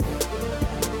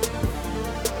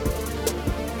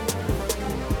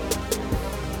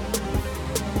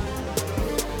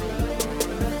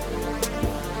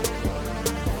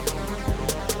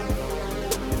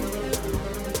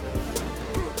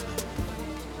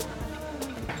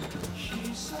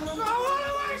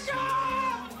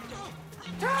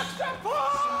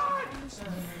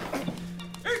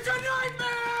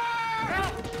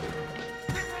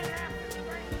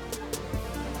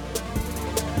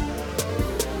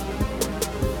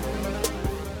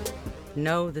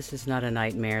No, this is not a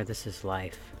nightmare, this is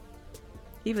life.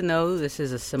 Even though this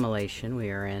is a simulation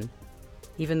we are in,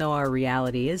 even though our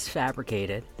reality is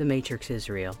fabricated, the Matrix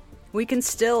is real, we can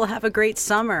still have a great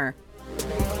summer.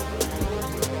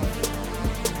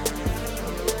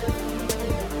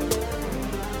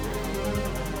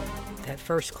 That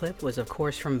first clip was, of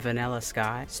course, from Vanilla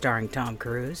Sky, starring Tom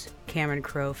Cruise, Cameron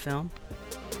Crowe film.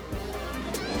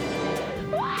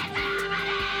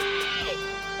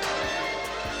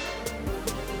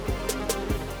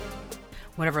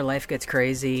 Whenever life gets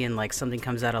crazy and like something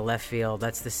comes out of left field,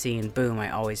 that's the scene, boom,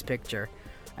 I always picture.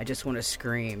 I just want to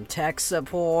scream, tech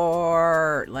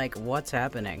support! Like, what's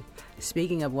happening?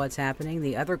 Speaking of what's happening,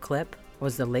 the other clip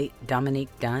was the late Dominique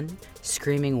Dunne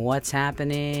screaming, what's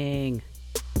happening?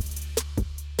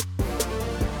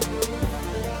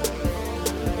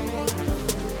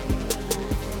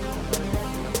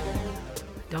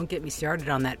 Don't get me started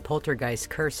on that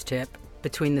poltergeist curse tip.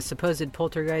 Between the supposed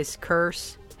poltergeist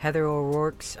curse, Heather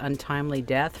O'Rourke's untimely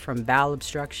death from bowel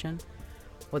obstruction,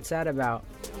 what's that about?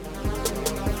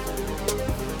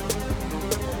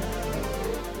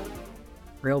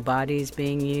 Real bodies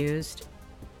being used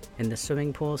in the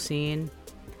swimming pool scene.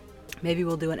 Maybe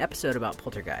we'll do an episode about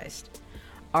poltergeist.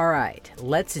 Alright,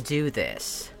 let's do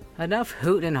this. Enough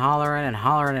hootin' and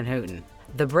hollering and hootin'.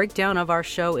 The breakdown of our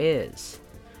show is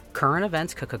current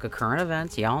events, current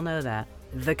events, y'all know that.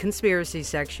 The conspiracy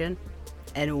section,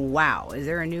 and wow, is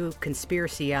there a new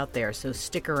conspiracy out there, so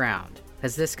stick around.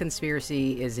 Because this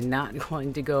conspiracy is not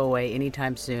going to go away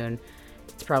anytime soon.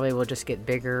 It's probably will just get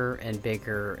bigger and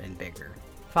bigger and bigger.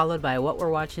 Followed by what we're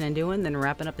watching and doing, then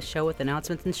wrapping up the show with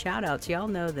announcements and shout-outs. Y'all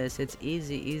know this. It's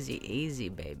easy, easy, easy,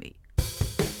 baby.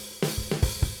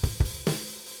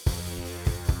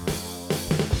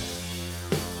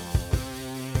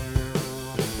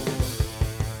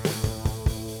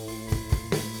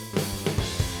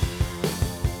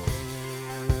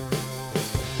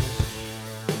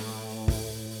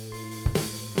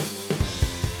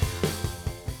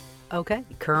 Okay,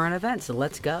 current events,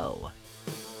 let's go.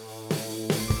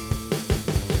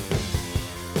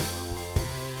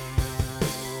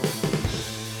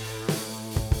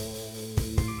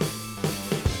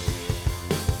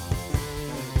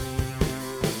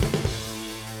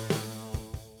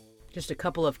 Just a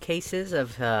couple of cases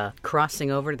of crossing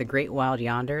over to the great wild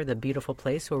yonder, the beautiful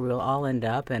place where we'll all end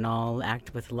up and all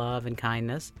act with love and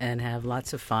kindness and have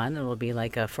lots of fun. It'll be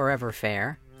like a forever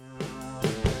fair.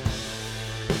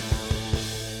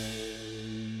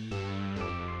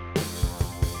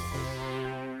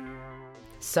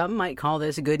 Some might call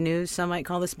this good news, some might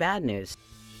call this bad news.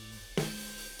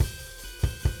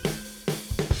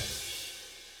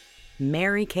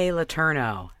 Mary Kay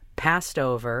Letourneau passed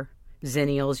over.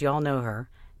 Zennials, y'all know her.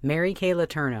 Mary Kay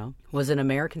Letourneau was an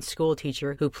American school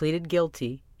teacher who pleaded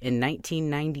guilty in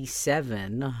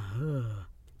 1997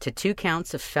 to 2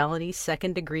 counts of felony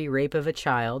second-degree rape of a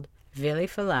child, Vili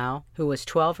Falau, who was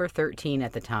 12 or 13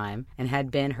 at the time and had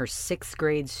been her 6th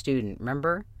grade student,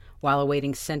 remember? While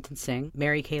awaiting sentencing,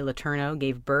 Mary Kay Letourneau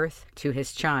gave birth to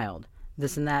his child.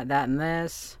 This and that and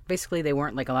this. Basically, they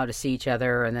weren't allowed to see each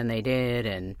other, and then they did,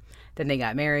 and then they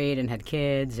got married and had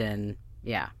kids, and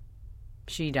yeah,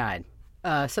 she died.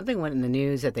 Something went in the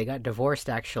news that they got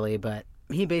divorced, actually, but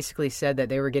he basically said that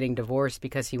they were getting divorced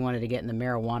because he wanted to get in the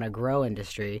marijuana grow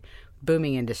industry,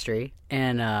 booming industry,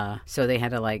 and so they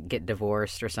had to, get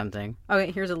divorced or something.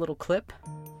 Okay, here's a little clip.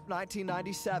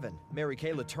 1997, Mary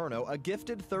Kay Letourneau, a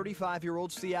gifted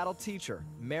 35-year-old Seattle teacher,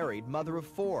 married, mother of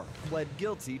 4, pled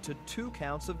guilty to 2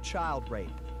 counts of child rape.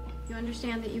 You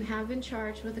understand that you have been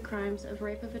charged with the crimes of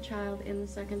rape of a child in the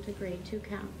 2nd degree, 2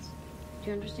 counts.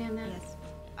 Do you understand that? Yes.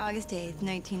 August 8th,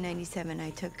 1997, I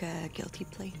took a guilty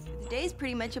plea. The day's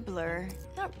pretty much a blur.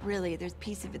 Not really. There's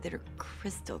pieces of it that are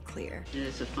crystal clear. It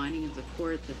is a finding of the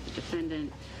court that the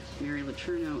defendant, Mary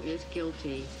Letourneau, is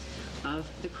guilty of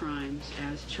the crimes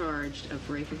as charged of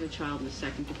rape of a child in the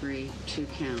 2nd degree, 2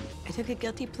 counts. I took a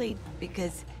guilty plea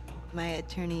because my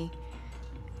attorney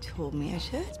told me I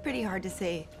should. It's pretty hard to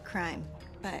say crime,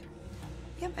 but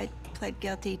yep, I pled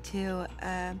guilty to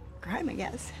crime, I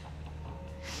guess.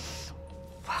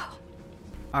 Wow.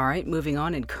 All right, moving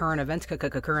on in current events,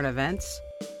 current events.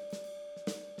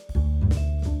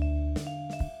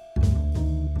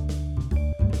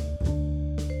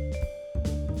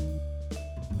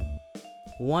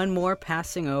 One more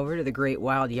passing over to the great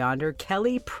wild yonder,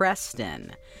 Kelly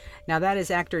Preston. Now that is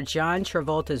actor John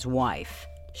Travolta's wife.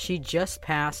 She just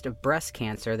passed of breast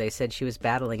cancer. They said she was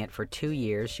battling it for 2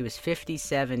 years. She was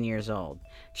 57 years old.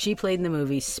 She played in the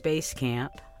movie Space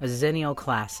Camp, a Zennial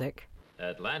classic.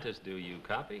 Atlantis, do you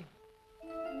copy?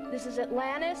 This is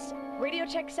Atlantis. Radio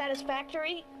check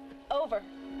satisfactory. Over.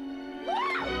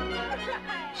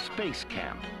 Space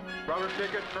Camp, Robert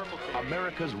Pickett, Purple Team.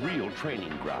 America's real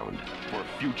training ground for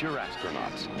future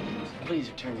astronauts. Please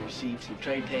return your seats and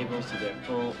tray tables to their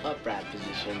full upright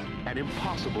position. An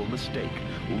impossible mistake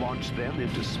launched them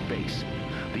into space.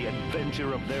 The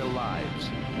adventure of their lives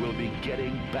will be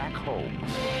getting back home.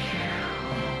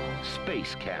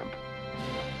 Space Camp.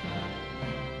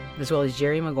 As well as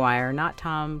Jerry Maguire, not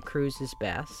Tom Cruise's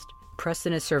best.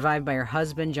 Preston is survived by her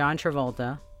husband, John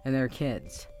Travolta, and their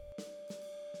kids.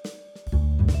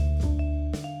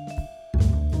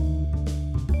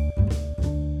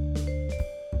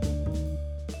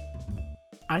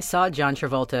 I saw John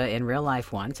Travolta in real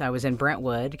life once. I was in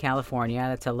Brentwood, California.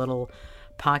 That's a little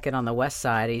pocket on the west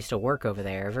side. I used to work over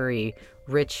there. A very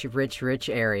rich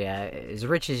area. As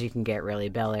rich as you can get, really.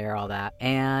 Bel Air, all that.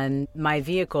 And my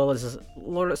vehicle is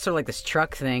sort of like this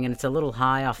truck thing, and it's a little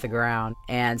high off the ground.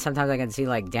 And sometimes I can see,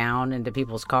 like, down into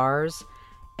people's cars.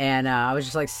 And I was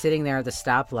just, like, sitting there at the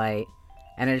stoplight,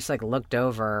 and I just, like, looked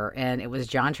over, and it was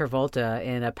John Travolta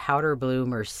in a powder blue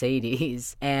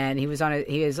Mercedes. And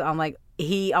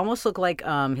he almost looked like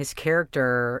his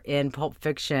character in Pulp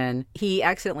Fiction. He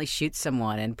accidentally shoots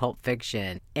someone in Pulp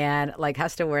Fiction and, like,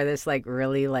 has to wear this, like,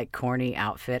 really, like, corny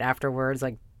outfit afterwards,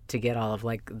 like, to get all of,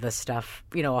 like, the stuff,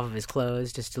 you know, off of his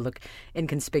clothes just to look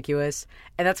inconspicuous.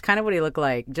 And that's kind of what he looked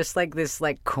like, just like this,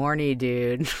 like, corny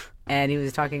dude. And he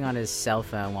was talking on his cell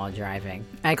phone while driving.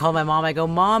 I called my mom. I go,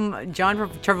 Mom, John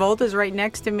Travolta's right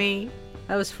next to me.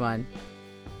 That was fun.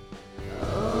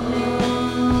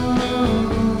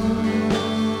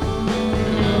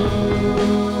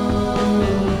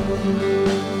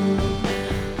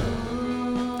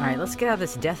 All right, let's get out of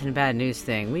this death and bad news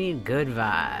thing. We need good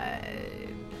vibes.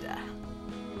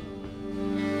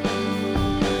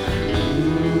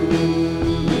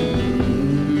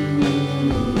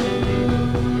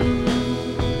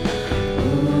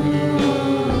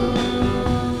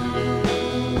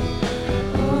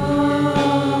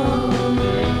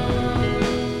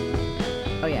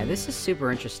 This is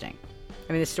super interesting.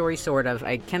 I mean, the story sort of.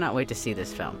 I cannot wait to see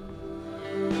this film.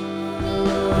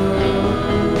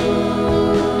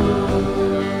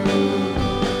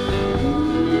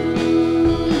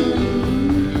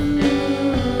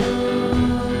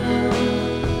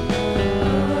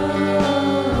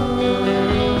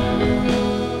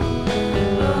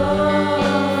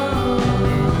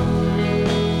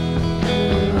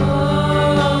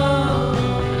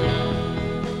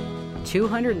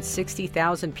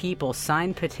 260,000 people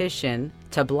signed petition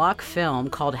to block film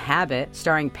called Habit,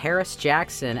 starring Paris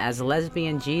Jackson as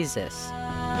lesbian Jesus.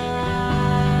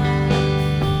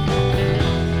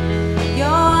 You're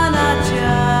not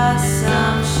just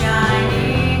some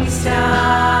shining star.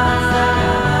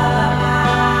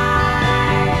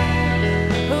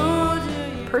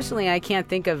 Personally, I can't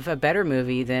think of a better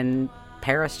movie than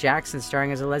Paris Jackson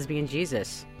starring as a lesbian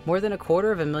Jesus. More than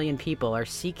 250,000 people are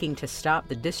seeking to stop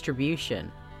the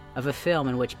distribution of a film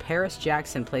in which Paris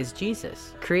Jackson plays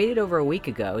Jesus. Created over a week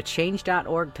ago,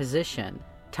 Change.org petition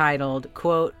titled,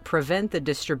 quote, "Prevent the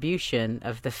distribution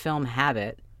of the film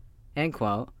Habit," end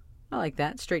quote, I like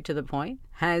that, straight to the point,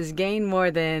 has gained more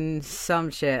than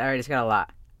some shit. All right, it's got a lot.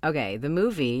 Okay, the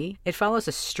movie, it follows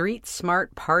a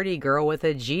street-smart party girl with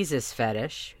a Jesus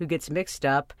fetish who gets mixed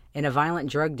up in a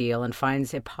violent drug deal and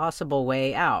finds a possible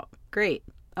way out. Great.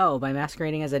 Oh, by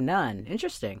masquerading as a nun.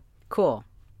 Interesting. Cool.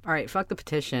 All right, fuck the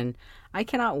petition. I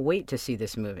cannot wait to see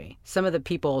this movie. Some of the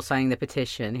people signing the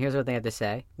petition, here's what they have to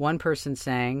say. One person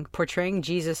saying, portraying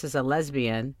Jesus as a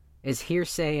lesbian is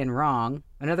hearsay and wrong.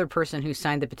 Another person who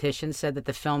signed the petition said that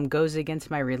the film goes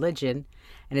against my religion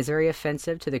and is very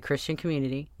offensive to the Christian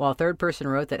community, while a third person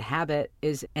wrote that Habit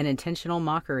is an intentional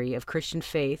mockery of Christian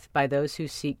faith by those who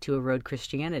seek to erode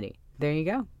Christianity. There you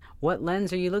go. What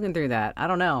lens are you looking through that? I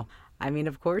don't know. I mean,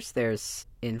 of course there's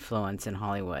influence in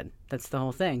Hollywood. That's the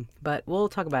whole thing. But we'll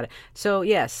talk about it. So,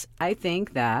 yes, I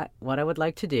think that what I would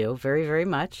like to do very, very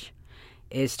much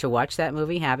is to watch that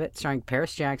movie Habit starring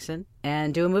Paris Jackson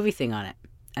and do a movie thing on it.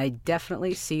 I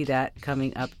definitely see that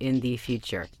coming up in the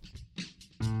future.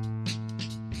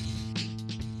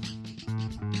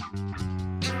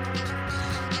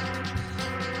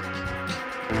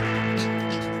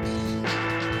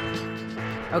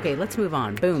 Okay, let's move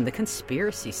on. Boom, the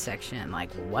conspiracy section.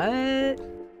 Like, what?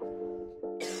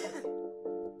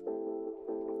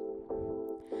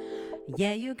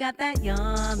 Yeah, you got that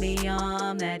yummy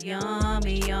yum, that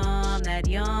yummy yum, that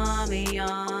yummy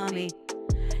yummy.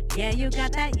 Yeah, you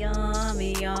got that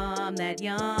yummy yum, that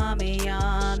yummy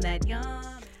yum, that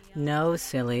yum. No,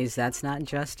 sillies, that's not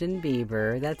Justin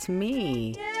Bieber. That's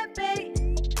me. Yeah, babe.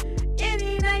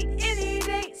 Any night, any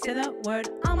day. Say the word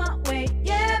on my way.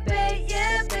 Yeah, babe.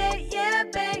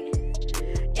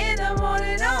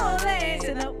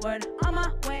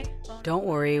 Don't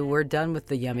worry, we're done with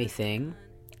the yummy thing.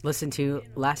 Listen to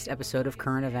last episode of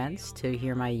Current Events to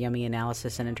hear my yummy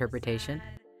analysis and interpretation.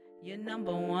 You're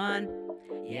number one.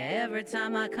 Yeah, every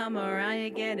time I come around, you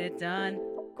get it done.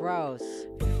 Gross.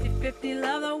 50-50,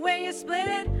 love the way you split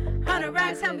it. 100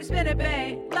 racks, help me spin it,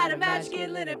 babe. Light a match,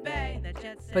 get lit it, babe.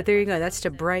 But there you go. That's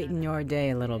to brighten your day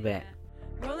a little bit.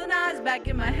 Rolling eyes back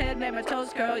in my head, make my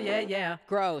toes curl, yeah, yeah.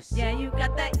 Gross. Yeah, you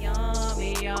got that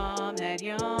yummy, yum, that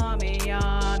yummy,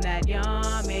 yum, that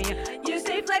yummy, yum. You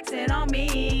stay flexing on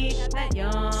me, that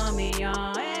yummy,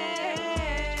 yum.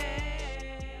 Hey.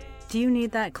 Do you need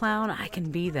that, clown? I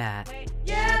can be that.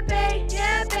 Yeah, babe,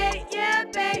 yeah, babe, yeah,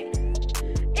 babe.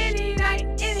 Any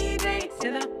night, any day,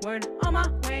 say the word on my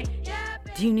way. Yeah,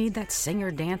 babe. Do you need that singer,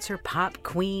 dancer, pop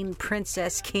queen,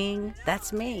 princess, king?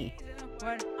 That's me.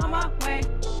 Word on my way.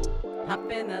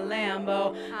 Hop in the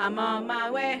Lambo, I'm on my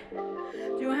way.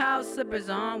 New house slippers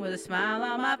on with a smile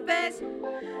on my face.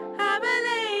 I'm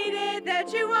elated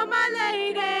that you are my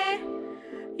lady.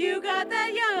 You got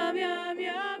that yum, yum,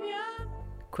 yum, yum.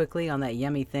 Quickly on that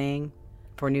yummy thing,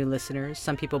 for new listeners,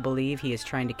 some people believe he is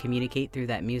trying to communicate through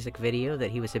that music video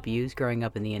that he was abused growing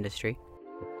up in the industry.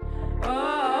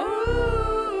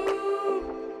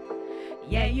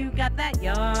 Yeah, you got that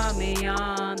yummy,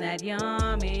 yum, that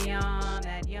yummy, yum,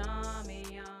 that yummy,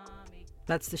 yummy.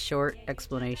 That's the short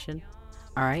explanation.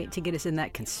 All right, to get us in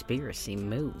that conspiracy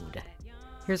mood,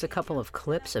 here's a couple of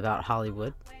clips about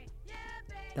Hollywood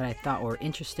that I thought were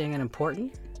interesting and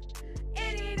important.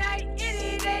 Any night,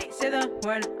 any day, say the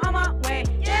word on my way.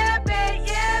 Yeah, babe,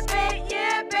 yeah, babe,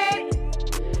 yeah, babe.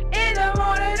 In the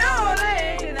morning,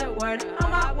 only, say the word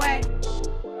on my way.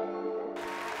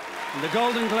 The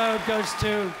Golden Globe goes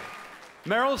to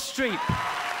Meryl Streep.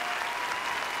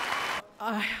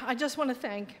 I just want to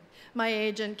thank my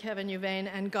agent, Kevin Uvain,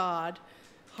 and God,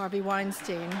 Harvey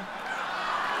Weinstein.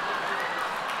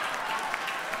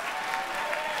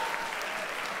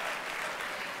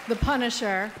 The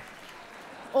Punisher,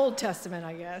 Old Testament,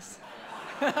 I guess.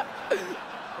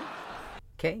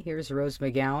 Okay, here's Rose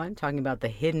McGowan talking about the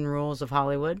hidden rules of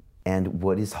Hollywood. And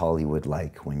what is Hollywood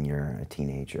like when you're a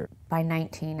teenager? By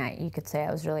 19, you could say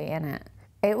I was really in it.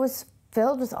 It was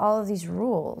filled with all of these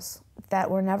rules that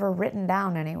were never written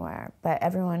down anywhere, but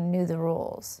everyone knew the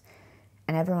rules.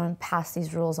 And everyone passed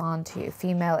these rules on to you.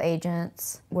 Female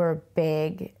agents were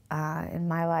big in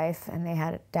my life, and they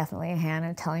had definitely a hand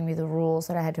in telling me the rules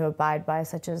that I had to abide by,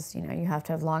 such as, you know, you have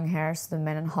to have long hair, so the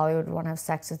men in Hollywood would want to have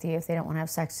sex with you. If they don't want to have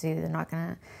sex with you, they're not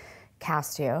going to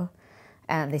cast you.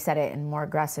 And they said it in more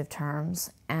aggressive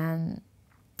terms, and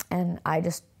I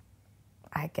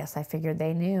guess I figured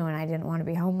they knew, and I didn't want to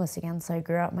be homeless again, so I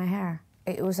grew out my hair.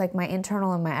 It was like my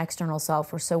internal and my external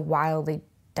self were so wildly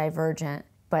divergent,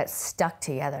 but stuck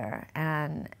together,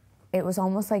 and it was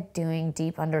almost like doing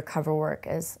deep undercover work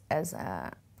as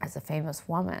a famous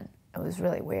woman. It was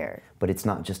really weird. But it's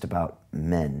not just about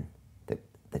men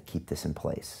that keep this in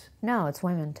place. No, it's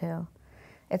women too.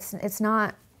 It's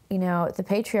not. You know, the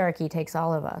patriarchy takes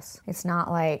all of us. It's not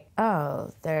like,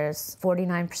 oh, there's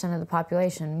 49% of the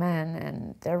population men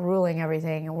and they're ruling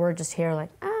everything and we're just here like,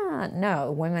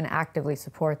 no, women actively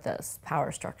support this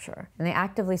power structure. And they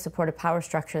actively support a power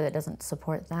structure that doesn't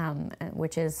support them,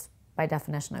 which is, by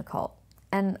definition, a cult.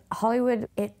 And Hollywood,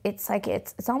 it's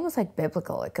almost like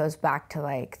biblical. It goes back to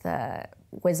like the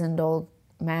wizened old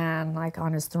man like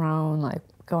on his throne, like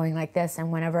going like this, and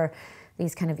whenever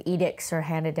these kind of edicts are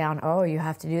handed down, oh, you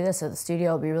have to do this or the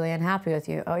studio will be really unhappy with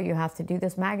you. Oh, you have to do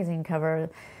this magazine cover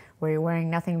where you're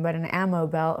wearing nothing but an ammo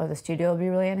belt or the studio will be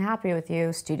really unhappy with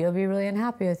you. Studio will be really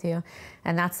unhappy with you.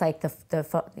 And that's like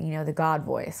the God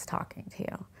voice talking to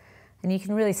you. And you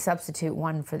can really substitute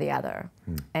one for the other.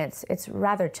 It's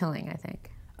rather chilling, I think.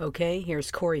 Okay,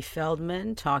 here's Corey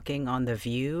Feldman talking on The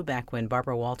View back when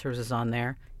Barbara Walters was on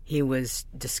there. He was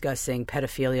discussing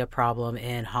pedophilia problem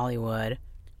in Hollywood,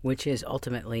 which is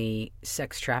ultimately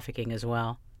sex trafficking as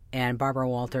well. And Barbara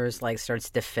Walters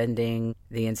starts defending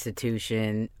the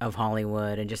institution of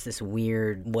Hollywood in just this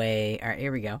weird way. All right,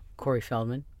 here we go. Corey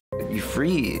Feldman. You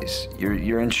freeze.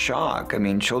 You're in shock. I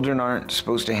mean, children aren't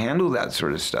supposed to handle that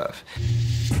sort of stuff.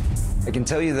 I can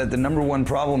tell you that the #1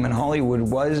 problem in Hollywood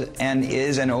was and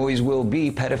is and always will be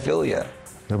pedophilia.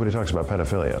 Nobody talks about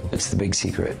pedophilia. It's the big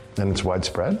secret. And it's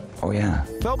widespread? Oh, yeah.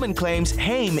 Feldman claims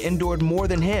Haim endured more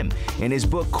than him. In his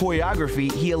book, Choreography,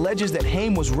 he alleges that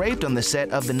Haim was raped on the set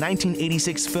of the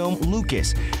 1986 film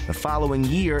Lucas. The following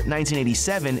year,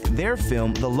 1987, their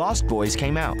film, The Lost Boys,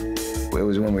 came out. It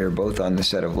was when we were both on the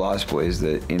set of Lost Boys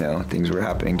that, you know, things were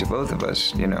happening to both of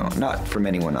us, you know, not from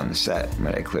anyone on the set,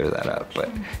 might I clear that up,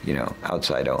 but, you know,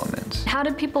 outside elements. How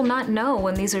did people not know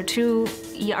when these are two,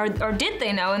 or did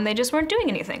they know and they just weren't doing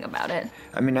anything about it?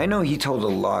 I mean, I know he told a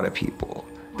lot of people.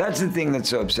 That's the thing that's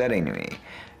so upsetting to me.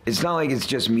 It's not like it's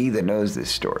just me that knows this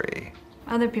story.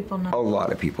 Other people know. A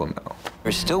lot of people know.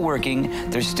 They're still working,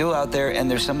 they're still out there, and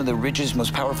they're some of the richest,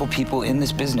 most powerful people in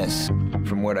this business.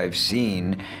 From what I've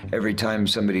seen, every time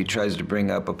somebody tries to bring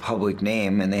up a public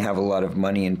name and they have a lot of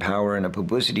money and power and a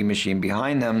publicity machine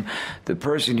behind them, the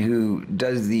person who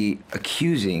does the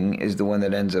accusing is the one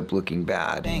that ends up looking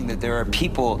bad. Saying that there are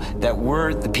people that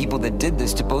were the people that did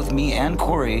this to both me and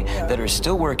Corey that are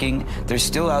still working, they're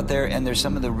still out there, and they're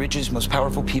some of the richest, most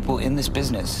powerful people in this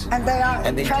business. And they are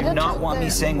And they do not want me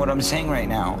saying what I'm saying right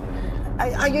now.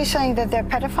 Are you saying that they're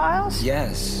pedophiles?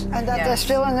 Yes. And that they're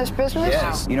still in this business?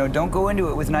 Yes. You know, don't go into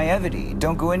it with naivety.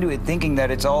 Don't go into it thinking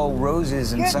that it's all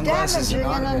roses and sunglasses. You're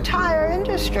damaging an entire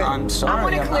industry. I'm sorry. I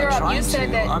want to clear up. You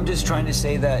said that. I'm just trying to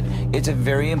say that it's a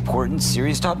very important,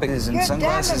 serious topic. And You're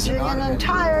sunglasses damaging an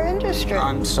entire industry.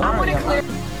 I'm sorry. I want to clear.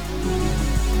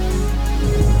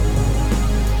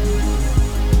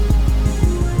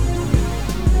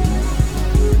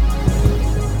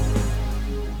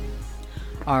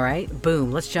 All right,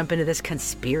 boom, let's jump into this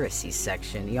conspiracy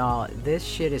section. Y'all, this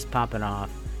shit is popping off.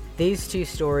 These two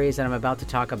stories that I'm about to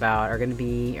talk about are going to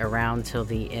be around till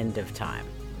the end of time,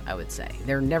 I would say.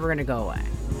 They're never going to go away.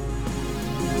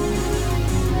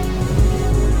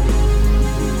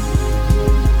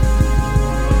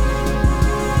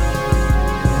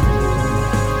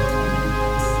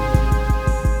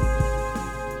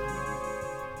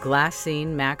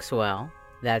 Ghislaine Maxwell,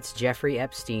 that's Jeffrey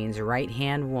Epstein's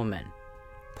right-hand woman,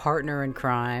 partner in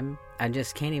crime. I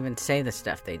just can't even say the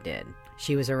stuff they did.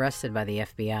 She was arrested by the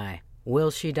FBI. Will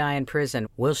she die in prison?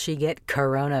 Will she get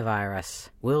coronavirus?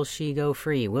 Will she go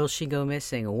free? Will she go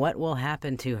missing? What will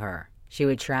happen to her? She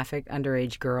would traffic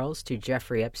underage girls to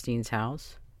Jeffrey Epstein's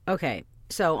house. Okay,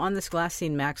 so on this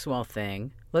Ghislaine Maxwell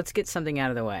thing, let's get something out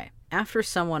of the way. After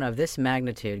someone of this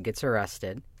magnitude gets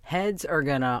arrested, heads are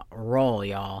gonna roll,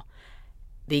 y'all,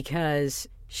 because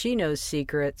she knows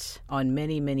secrets on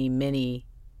many, many, many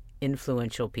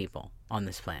influential people on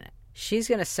this planet. She's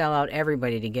going to sell out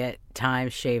everybody to get time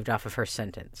shaved off of her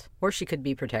sentence. Or she could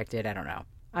be protected, I don't know.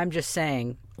 I'm just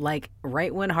saying, like,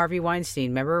 right when Harvey Weinstein,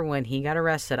 remember when he got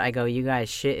arrested, I go, you guys,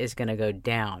 shit is going to go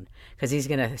down. Because he's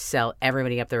going to sell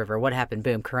everybody up the river. What happened?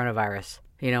 Boom, coronavirus.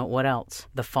 You know, what else?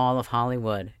 The fall of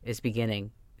Hollywood is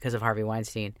beginning because of Harvey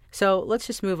Weinstein. So let's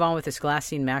just move on with this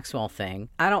Ghislaine Maxwell thing.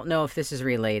 I don't know if this is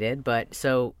related, but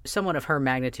so someone of her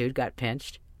magnitude got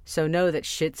pinched. So know that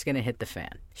shit's going to hit the fan.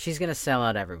 She's going to sell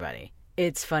out everybody.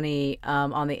 It's funny,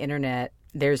 on the internet,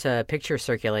 there's a picture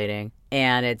circulating,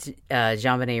 and it's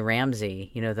JonBenet Ramsey,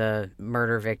 you know, the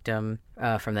murder victim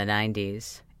from the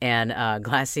 90s. And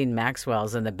Ghislaine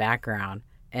Maxwell's in the background,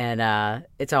 and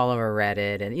it's all over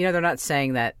Reddit. And, you know, they're not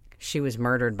saying that she was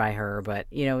murdered by her, but,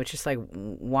 you know, it's just like,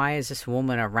 why is this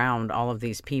woman around all of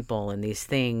these people and these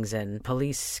things and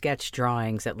police sketch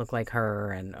drawings that look like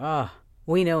her? And,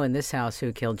 we know in this house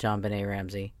who killed JonBenet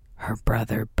Ramsey. Her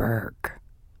brother, Burke.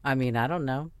 I mean, I don't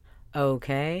know.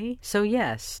 Okay. So,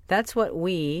 yes, that's what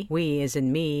we as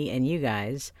in me and you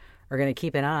guys, are going to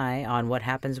keep an eye on what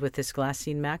happens with this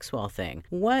Ghislaine Maxwell thing.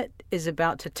 What is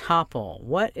about to topple?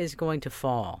 What is going to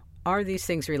fall? Are these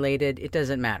things related? It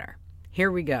doesn't matter.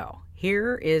 Here we go.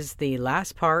 Here is the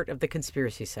last part of the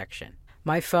conspiracy section.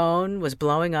 My phone was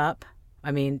blowing up.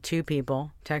 I mean, 2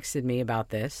 people texted me about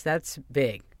this. That's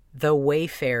big. The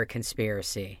Wayfair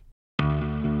conspiracy.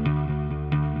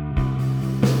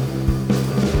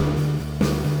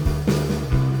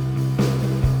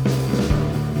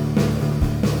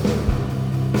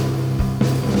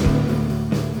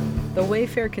 The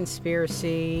Wayfair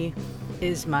conspiracy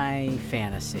is my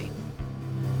fantasy.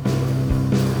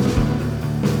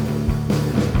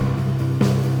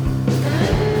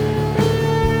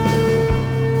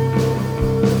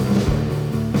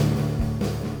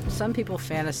 Some people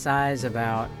fantasize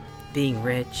about being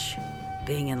rich,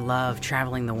 being in love,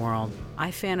 traveling the world.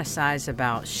 I fantasize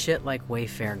about shit like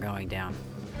Wayfair going down.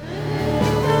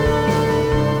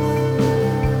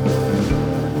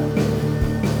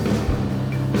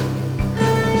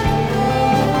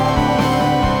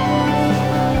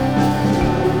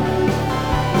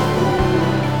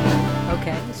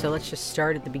 Okay, so let's just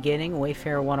start at the beginning.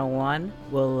 Wayfair 101.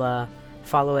 We'll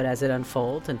follow it as it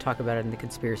unfolds and talk about it in the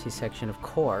conspiracy section, of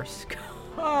course.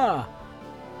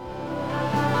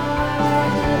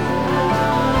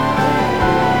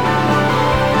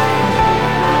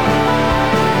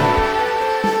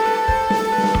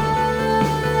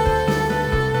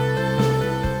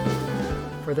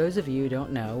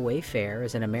 Wayfair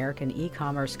is an American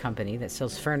e-commerce company that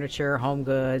sells furniture, home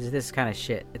goods, this kind of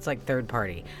shit. It's like third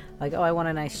party. Like, oh, I want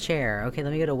a nice chair. Okay,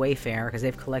 let me go to Wayfair because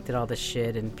they've collected all this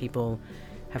shit and people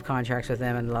have contracts with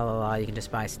them and la la la. You can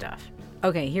just buy stuff.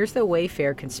 Okay, here's the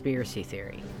Wayfair conspiracy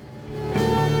theory.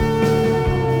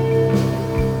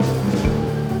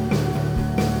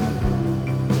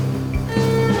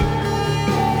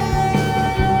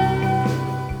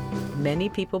 Many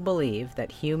people believe that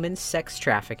human sex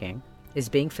trafficking is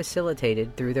being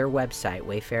facilitated through their website,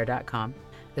 wayfair.com,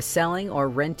 the selling or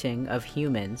renting of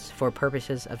humans for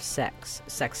purposes of sex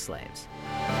slaves.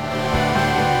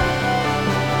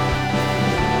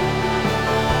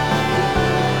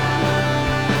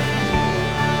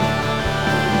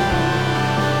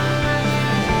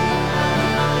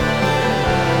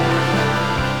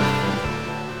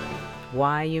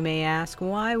 Why, you may ask?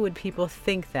 Why would people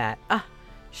think that?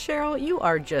 Cheryl, you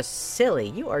are just silly.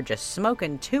 You are just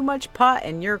smoking too much pot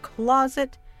in your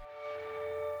closet.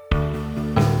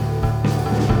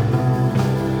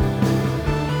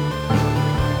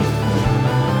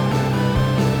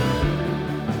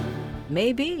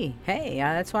 Maybe. Hey,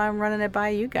 that's why I'm running it by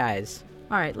you guys.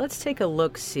 All right, let's take a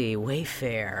look-see.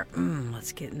 Wayfair.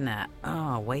 Let's get in that.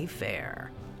 Oh, Wayfair.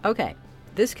 Okay,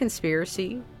 this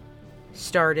conspiracy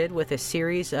started with a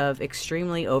series of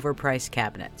extremely overpriced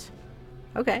cabinets.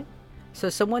 Okay, so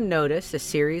someone noticed a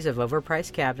series of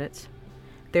overpriced cabinets.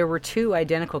 There were 2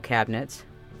 identical cabinets,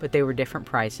 but they were different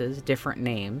prices, different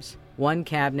names. One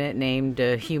cabinet named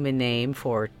a human name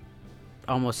for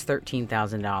almost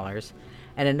 $13,000,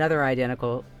 and another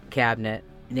identical cabinet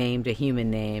named a human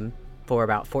name for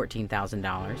about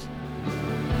 $14,000.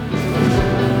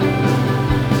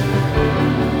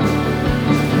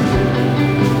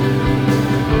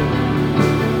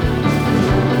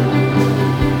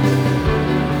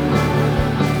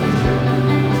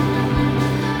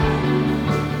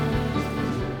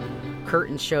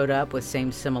 Curtains showed up with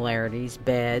same similarities,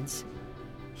 beds,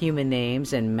 human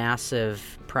names, and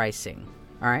massive pricing.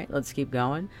 All right, let's keep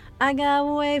going. I got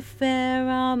Wayfair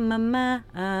on my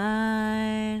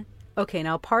mind. Okay,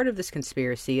 now part of this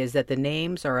conspiracy is that the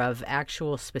names are of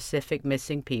actual specific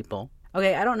missing people.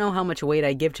 Okay, I don't know how much weight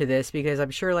I give to this because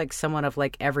I'm sure like someone of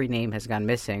like every name has gone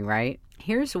missing, right?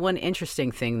 Here's one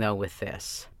interesting thing though with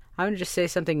this. I'm going to just say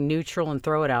something neutral and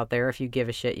throw it out there. If you give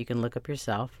a shit, you can look up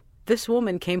yourself. This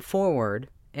woman came forward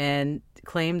and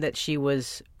claimed that she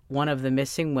was one of the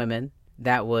missing women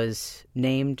that was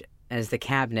named as the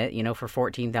cabinet, for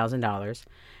 $14,000.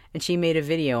 And she made a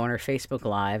video on her Facebook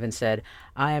Live and said,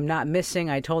 I am not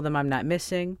missing. I told them I'm not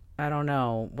missing. I don't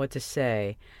know what to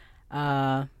say.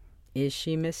 Is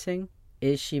she missing?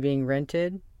 Is she being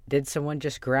rented? Did someone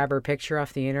just grab her picture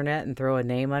off the internet and throw a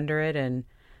name under it and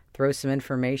throw some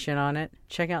information on it?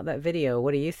 Check out that video.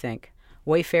 What do you think?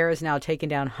 Wayfair has now taken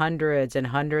down hundreds and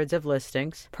hundreds of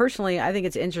listings. Personally, I think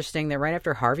it's interesting that right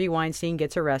after Harvey Weinstein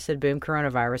gets arrested, boom,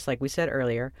 coronavirus, like we said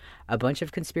earlier, a bunch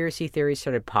of conspiracy theories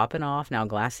started popping off. Now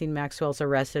Ghislaine Maxwell's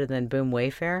arrested, and then boom,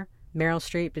 Wayfair. Meryl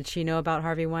Streep, did she know about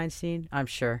Harvey Weinstein? I'm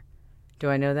sure.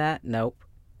 Do I know that? Nope.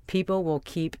 People will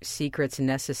keep secrets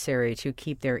necessary to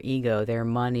keep their ego, their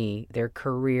money, their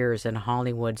careers in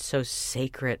Hollywood so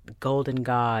sacred, golden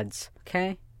gods.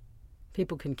 Okay?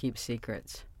 People can keep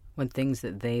secrets when things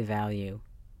that they value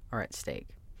are at stake.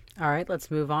 All right,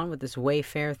 let's move on with this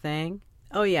Wayfair thing.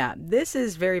 Oh yeah, this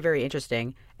is very, very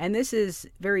interesting, and this is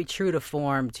very true to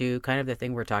form to kind of the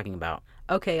thing we're talking about.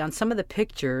 Okay, on some of the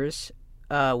pictures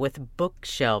with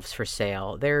bookshelves for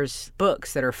sale, there's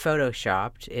books that are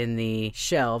photoshopped in the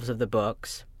shelves of the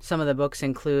books. Some of the books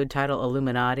include title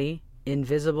Illuminati,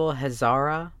 Invisible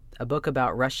Hazara, a book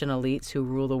about Russian elites who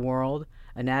rule the world,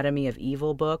 Anatomy of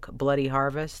Evil book, Bloody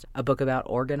Harvest, a book about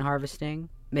organ harvesting.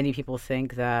 Many people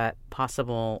think that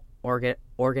possible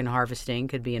organ harvesting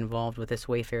could be involved with this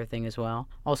Wayfair thing as well.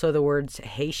 Also, the words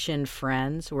Haitian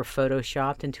friends were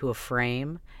photoshopped into a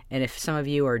frame. And if some of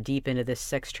you are deep into this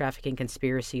sex trafficking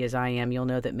conspiracy as I am, you'll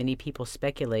know that many people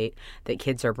speculate that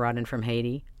kids are brought in from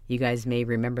Haiti. You guys may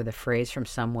remember the phrase from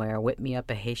somewhere, whip me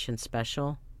up a Haitian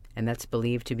special. And that's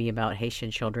believed to be about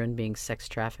Haitian children being sex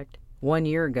trafficked. 1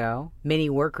 year ago, many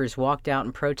workers walked out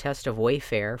in protest of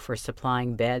Wayfair for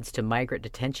supplying beds to migrant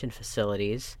detention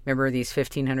facilities. Remember these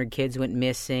 1,500 kids went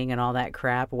missing and all that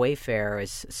crap? Wayfair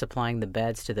is supplying the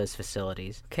beds to those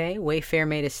facilities. Okay, Wayfair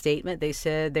made a statement. They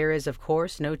said there is, of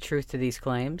course, no truth to these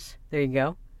claims. There you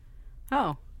go.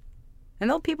 Oh. And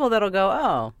there'll people that'll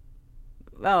go,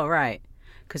 oh, right.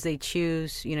 Because they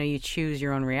choose, you choose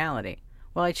your own reality.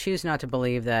 Well, I choose not to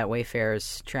believe that Wayfair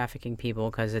is trafficking people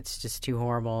because it's just too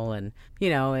horrible and,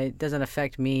 it doesn't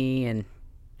affect me, and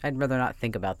I'd rather not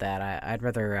think about that. I'd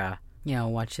rather,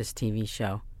 watch this TV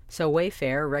show. So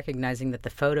Wayfair, recognizing that the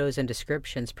photos and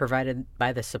descriptions provided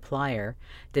by the supplier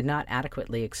did not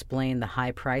adequately explain the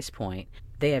high price point,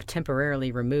 they have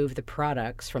temporarily removed the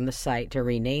products from the site to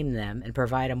rename them and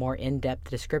provide a more in-depth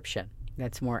description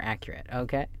that's more accurate,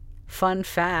 okay? Fun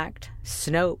fact,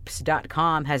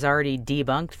 Snopes.com has already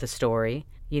debunked the story.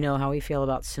 You know how we feel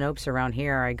about Snopes around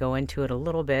here. I go into it a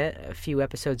little bit a few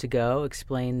episodes ago,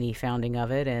 explain the founding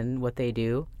of it and what they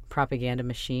do. Propaganda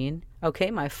machine.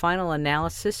 Okay, my final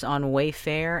analysis on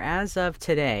Wayfair as of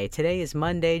today. Today is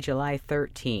Monday, July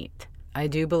 13th. I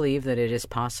do believe that it is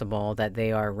possible that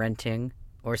they are renting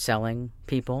or selling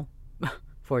people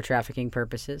for trafficking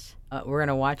purposes. We're going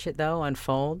to watch it, though,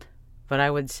 unfold. But I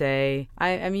would say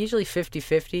I'm usually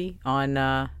 50-50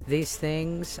 on these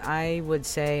things. I would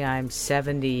say I'm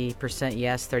 70%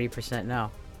 yes, 30%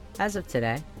 no, as of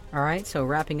today. All right, so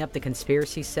wrapping up the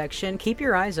conspiracy section, keep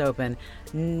your eyes open.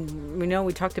 We know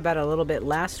we talked about it a little bit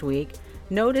last week.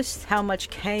 Notice how much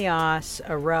chaos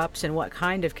erupts and what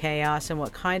kind of chaos and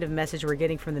what kind of message we're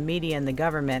getting from the media and the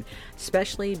government,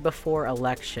 especially before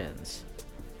elections.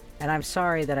 And I'm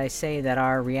sorry that I say that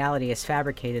our reality is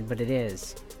fabricated, but it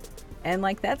is. And,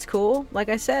 that's cool. Like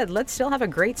I said, let's still have a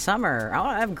great summer. I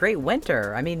want to have a great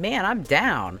winter. I mean, man, I'm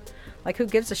down. Who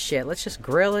gives a shit? Let's just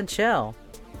grill and chill.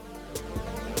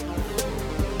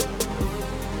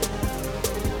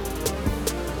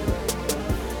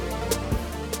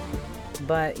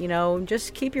 But,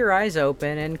 just keep your eyes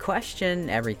open and question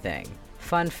everything.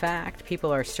 Fun fact,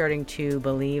 people are starting to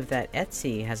believe that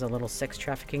Etsy has a little sex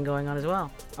trafficking going on as well.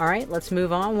 All right, let's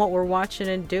move on. What we're watching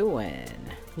and doing.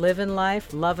 Living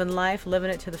life, loving life, living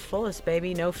it to the fullest,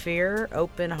 baby. No fear,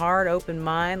 open heart, open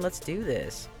mind. Let's do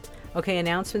this. Okay,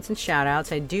 announcements and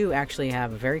shout-outs. I do actually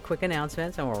have a very quick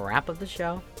announcement, and we'll wrap up the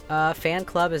show. Fan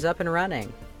club is up and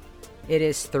running. It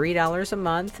is $3 a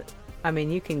month. I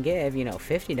mean, you can give,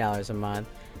 $50 a month.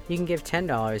 You can give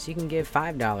 $10. You can give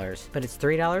 $5. But it's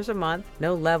 $3 a month.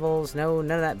 No levels. None of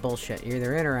that bullshit. You're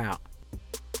either in or out.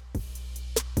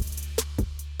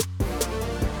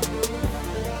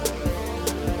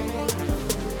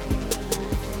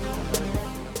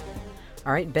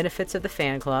 All right, benefits of the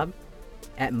fan club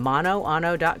at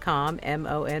monoono.com,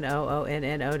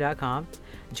 MONOONNO.com.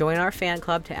 Join our fan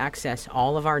club to access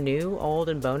all of our new, old,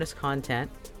 and bonus content,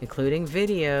 including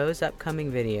videos,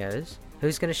 upcoming videos.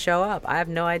 Who's going to show up? I have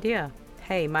no idea.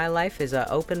 Hey, my life is an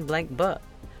open blank book.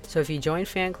 So if you join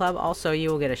fan club, also you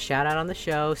will get a shout out on the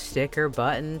show, sticker,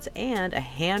 buttons, and a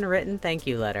handwritten thank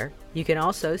you letter. You can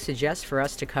also suggest for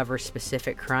us to cover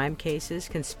specific crime cases,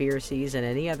 conspiracies, and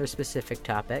any other specific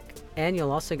topic. And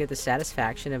you'll also get the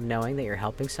satisfaction of knowing that you're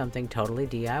helping something totally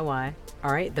DIY.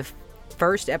 All right, the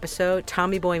first episode,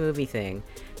 Tommy Boy movie thing.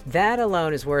 That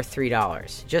alone is worth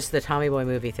 $3. Just the Tommy Boy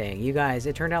movie thing. You guys,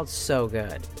 it turned out so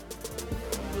good.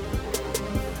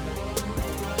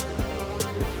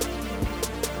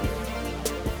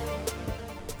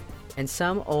 And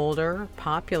some older,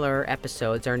 popular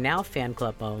episodes are now fan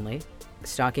club only.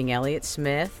 Stalking Elliott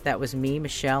Smith, that was me,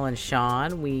 Michelle, and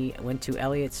Sean. We went to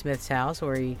Elliott Smith's house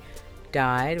where he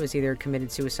died, was either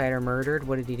committed suicide or murdered.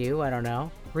 What did he do? I don't know.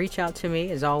 Reach out to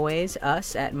me, as always,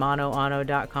 us at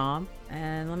monoono.com.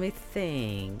 And let me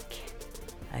think.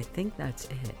 I think that's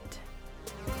it.